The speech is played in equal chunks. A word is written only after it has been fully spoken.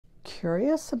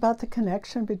Curious about the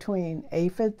connection between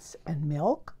aphids and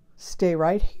milk? Stay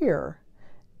right here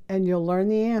and you'll learn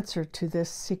the answer to this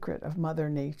secret of Mother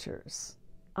Nature's.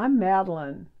 I'm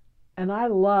Madeline, and I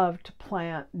love to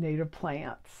plant native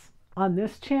plants. On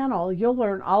this channel, you'll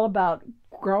learn all about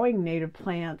growing native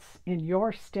plants in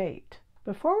your state.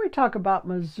 Before we talk about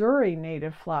Missouri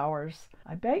native flowers,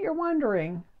 I bet you're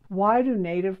wondering, why do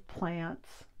native plants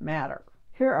matter?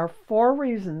 Here are 4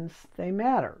 reasons they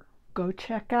matter. Go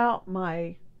check out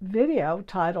my video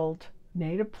titled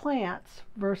Native Plants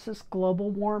versus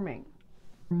Global Warming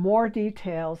for more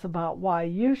details about why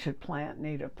you should plant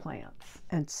native plants.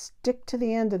 And stick to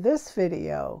the end of this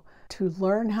video to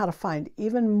learn how to find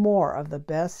even more of the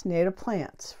best native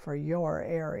plants for your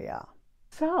area.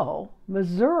 So,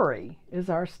 Missouri is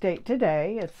our state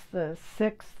today. It's the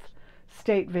 6th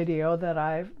state video that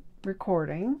I'm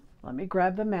recording. Let me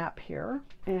grab the map here.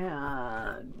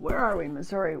 And where are we,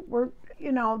 Missouri?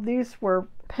 These were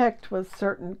picked with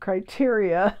certain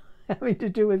criteria having to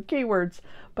do with keywords,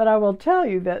 but I will tell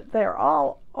you that they're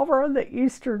all over on the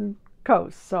eastern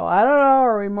coast. So I don't know,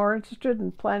 are we more interested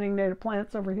in planting native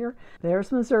plants over here?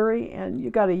 There's Missouri, and you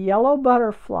got a yellow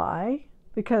butterfly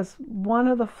because one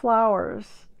of the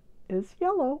flowers is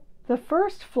yellow. The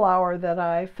first flower that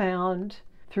I found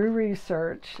through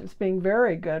research as being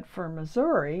very good for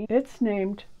Missouri, it's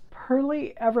named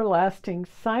Pearly Everlasting.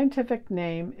 Scientific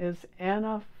name is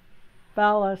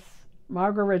Anophelis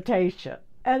margaritaceae,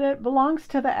 and it belongs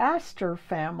to the aster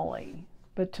family,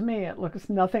 but to me it looks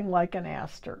nothing like an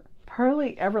aster.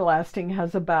 Pearly Everlasting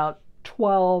has about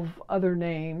 12 other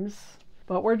names,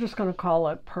 but we're just going to call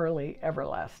it Pearly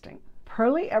Everlasting.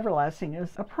 Pearly Everlasting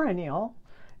is a perennial.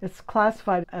 It's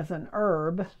classified as an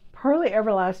herb. Pearly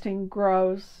Everlasting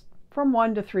grows from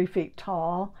 1 to 3 feet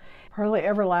tall. Pearly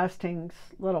Everlasting's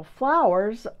little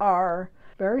flowers are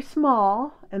very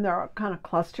small, and they're kind of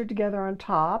clustered together on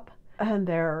top, and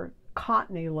they're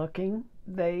cottony looking.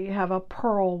 They have a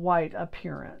pearl white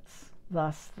appearance,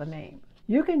 thus the name.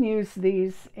 You can use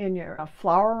these in your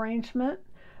flower arrangement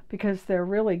because they're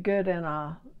really good in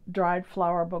a dried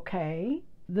flower bouquet.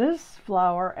 This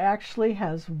flower actually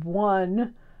has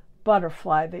one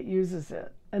butterfly that uses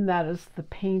it, and that is the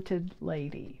painted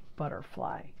lady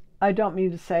butterfly. I don't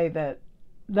mean to say that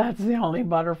that's the only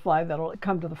butterfly that'll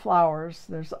come to the flowers.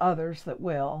 There's others that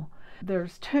will.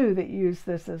 There's 2 that use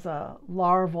this as a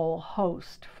larval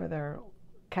host for their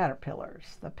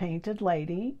caterpillars, the painted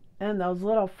lady and those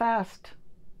little fast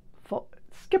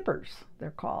skippers,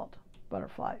 they're called,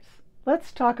 butterflies.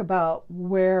 Let's talk about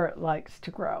where it likes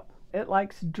to grow. It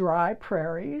likes dry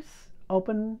prairies,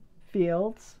 open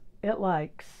fields. It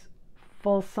likes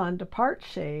full sun to part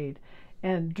shade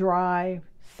and dry,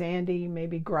 sandy,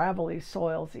 maybe gravelly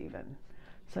soils even.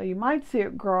 So you might see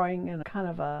it growing in kind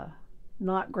of a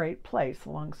not great place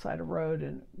alongside a road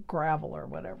and gravel or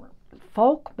whatever.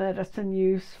 Folk medicine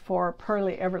use for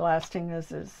Pearly Everlasting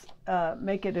is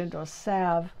make it into a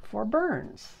salve for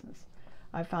burns.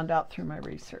 I found out through my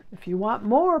research. If you want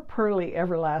more Pearly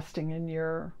Everlasting in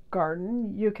your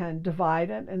garden, you can divide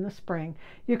it in the spring.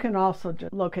 You can also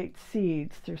just locate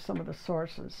seeds through some of the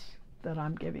sources that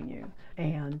I'm giving you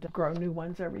and grow new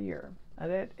ones every year.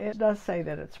 And it does say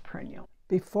that it's perennial.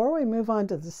 Before we move on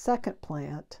to the second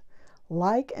plant,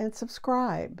 like and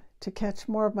subscribe to catch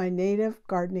more of my native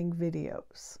gardening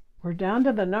videos. We're down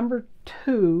to the number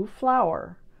 2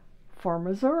 flower for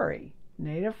Missouri.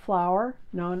 Native flower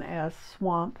known as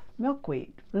swamp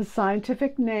milkweed. The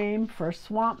scientific name for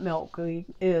swamp milkweed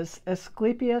is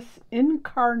Asclepias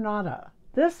incarnata.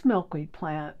 This milkweed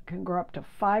plant can grow up to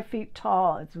 5 feet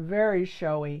tall. It's very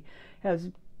showy, has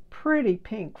pretty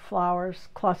pink flowers,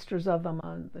 clusters of them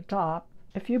on the top.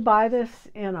 If you buy this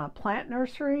in a plant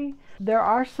nursery, there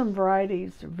are some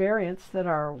variants that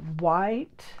are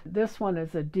white. This one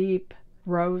is a deep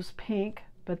rose pink,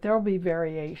 but there will be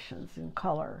variations in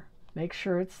color. Make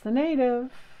sure it's the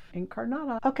native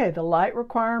incarnata. Okay, the light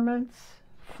requirements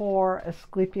for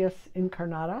Asclepias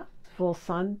incarnata: full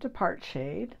sun to part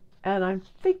shade. And I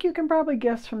think you can probably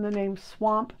guess from the name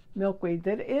swamp milkweed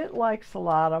that it likes a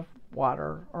lot of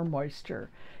water or moisture.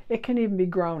 It can even be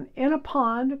grown in a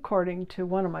pond, according to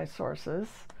one of my sources.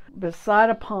 Beside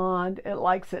a pond, it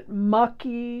likes it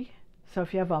mucky. So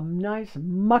if you have a nice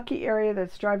mucky area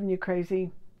that's driving you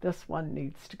crazy, this one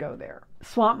needs to go there.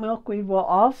 Swamp milkweed will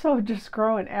also just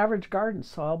grow in average garden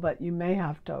soil, but you may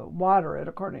have to water it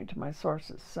according to my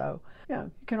sources. So yeah,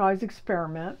 you can always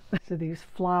experiment. So these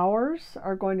flowers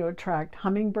are going to attract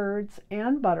hummingbirds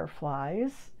and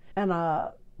butterflies. And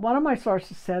one of my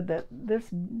sources said that this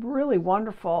really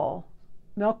wonderful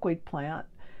milkweed plant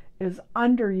is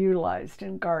underutilized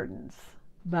in gardens.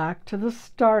 Back to the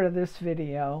start of this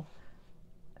video,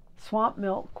 swamp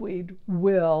milkweed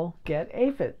will get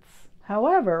aphids.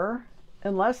 However,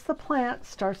 unless the plant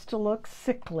starts to look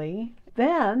sickly,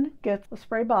 then get a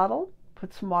spray bottle,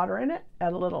 put some water in it,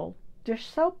 add a little dish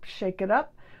soap, shake it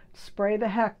up, spray the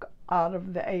heck out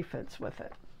of the aphids with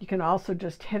it. You can also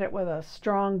just hit it with a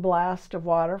strong blast of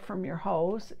water from your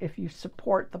hose if you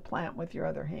support the plant with your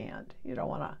other hand. You don't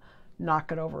want to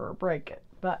knock it over or break it.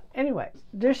 But anyway,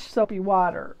 dish soapy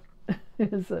water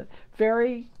is a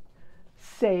very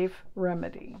safe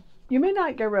remedy. You may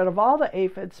not get rid of all the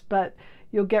aphids, but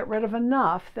you'll get rid of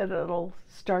enough that it'll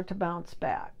start to bounce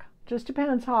back. Just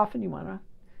depends how often you want to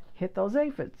hit those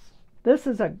aphids. This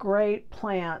is a great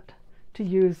plant to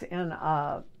use in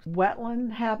a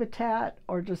wetland habitat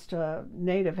or just a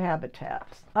native habitat.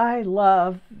 I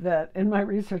love that in my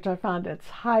research I found it's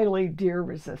highly deer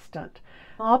resistant.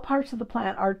 All parts of the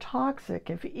plant are toxic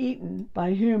if eaten by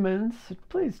humans.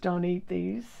 Please don't eat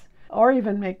these or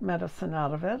even make medicine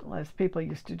out of it, as people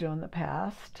used to do in the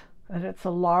past. But it's a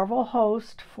larval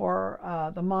host for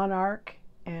the monarch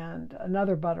and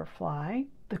another butterfly,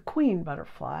 the queen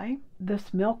butterfly.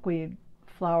 This milkweed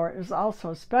flower is also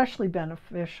especially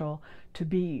beneficial to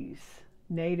bees,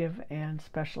 native and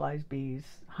specialized bees,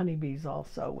 honeybees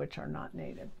also, which are not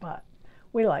native, but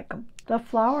we like them. The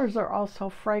flowers are also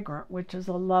fragrant, which is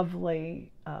a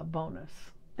lovely bonus.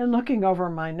 And looking over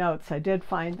my notes, I did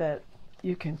find that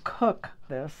you can cook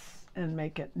this and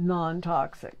make it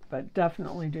non-toxic, but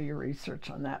definitely do your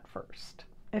research on that first.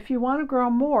 If you want to grow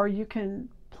more, you can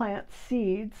plant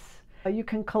seeds. You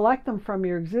can collect them from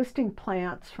your existing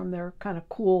plants, from their kind of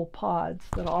cool pods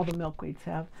that all the milkweeds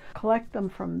have. Collect them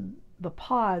from the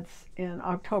pods in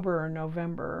October or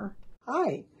November.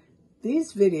 Hi,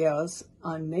 these videos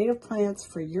on native plants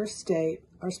for your state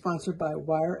are sponsored by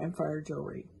Wire and Fire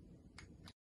Jewelry.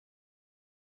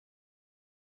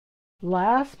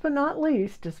 Last but not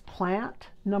least is plant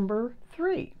number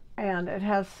 3, and it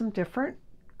has some different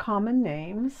common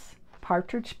names.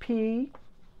 Partridge Pea,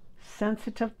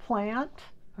 sensitive plant.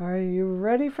 Are you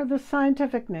ready for the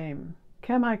scientific name?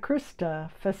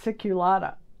 Chemicrista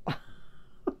fasciculata.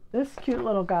 This cute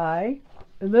little guy,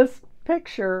 this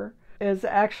picture is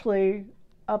actually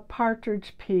a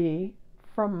partridge pea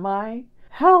from my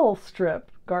hell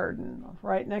strip garden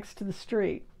right next to the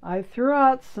street. I threw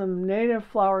out some native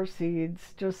flower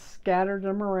seeds, just scattered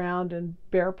them around in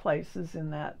bare places in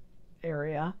that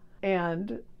area.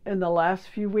 And in the last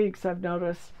few weeks, I've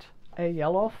noticed a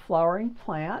yellow flowering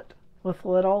plant with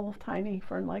little tiny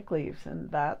fern-like leaves,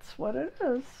 and that's what it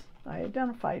is. I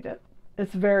identified it.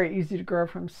 It's very easy to grow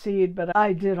from seed, but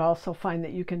I did also find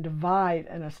that you can divide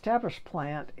an established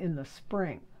plant in the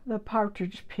spring. The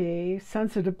partridge pea,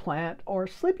 sensitive plant, or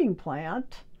sleeping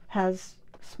plant, has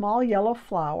small yellow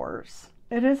flowers.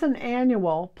 It is an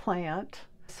annual plant,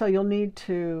 so you'll need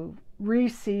to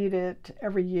reseed it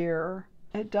every year.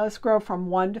 It does grow from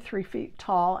 1 to 3 feet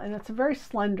tall, and it's a very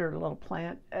slender little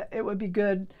plant. It would be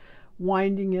good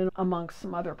winding in amongst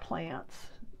some other plants.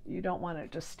 You don't want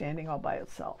it just standing all by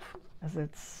itself, as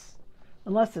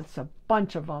unless it's a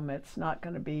bunch of them, it's not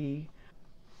going to be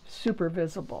super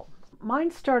visible.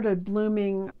 Mine started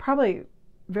blooming probably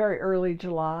very early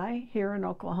July here in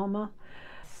Oklahoma.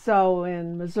 So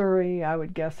in Missouri, I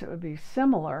would guess it would be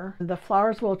similar. The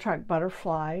flowers will attract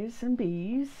butterflies and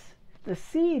bees. The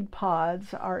seed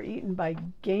pods are eaten by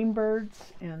game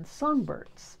birds and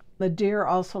songbirds. The deer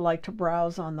also like to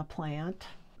browse on the plant.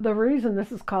 The reason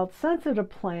this is called sensitive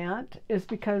plant is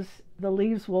because the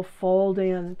leaves will fold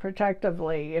in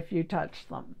protectively if you touch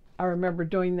them. I remember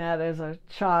doing that as a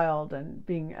child and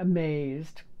being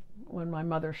amazed when my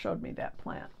mother showed me that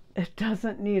plant. It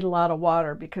doesn't need a lot of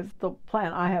water because the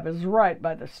plant I have is right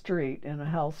by the street in a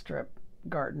hell strip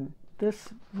garden. This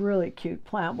really cute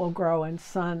plant will grow in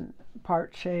sun,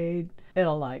 part shade.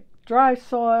 It'll like dry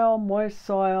soil, moist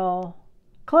soil,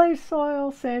 clay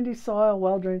soil, sandy soil,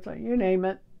 well-drained soil, you name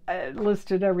it. It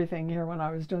listed everything here when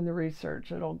I was doing the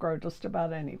research. It'll grow just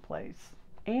about any place.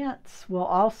 Ants will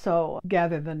also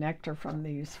gather the nectar from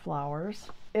these flowers.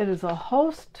 It is a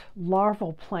host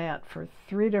larval plant for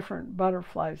 3 different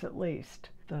butterflies at least.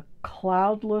 The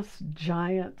cloudless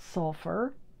giant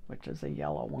sulfur, which is a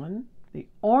yellow one, the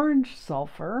orange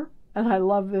sulfur, and I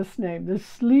love this name, the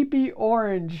sleepy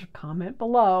orange. Comment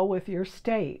below with your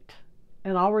state,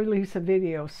 and I'll release a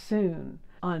video soon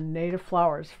on native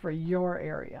flowers for your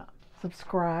area.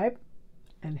 Subscribe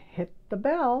and hit the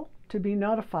bell to be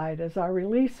notified as I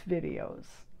release videos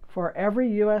for every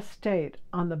U.S. state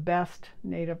on the best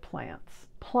native plants.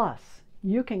 Plus,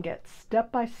 you can get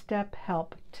step-by-step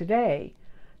help today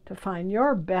to find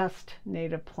your best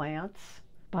native plants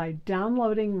by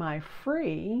downloading my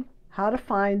free how to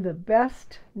find the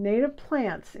best native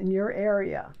plants in your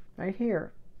area right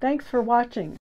here. Thanks for watching.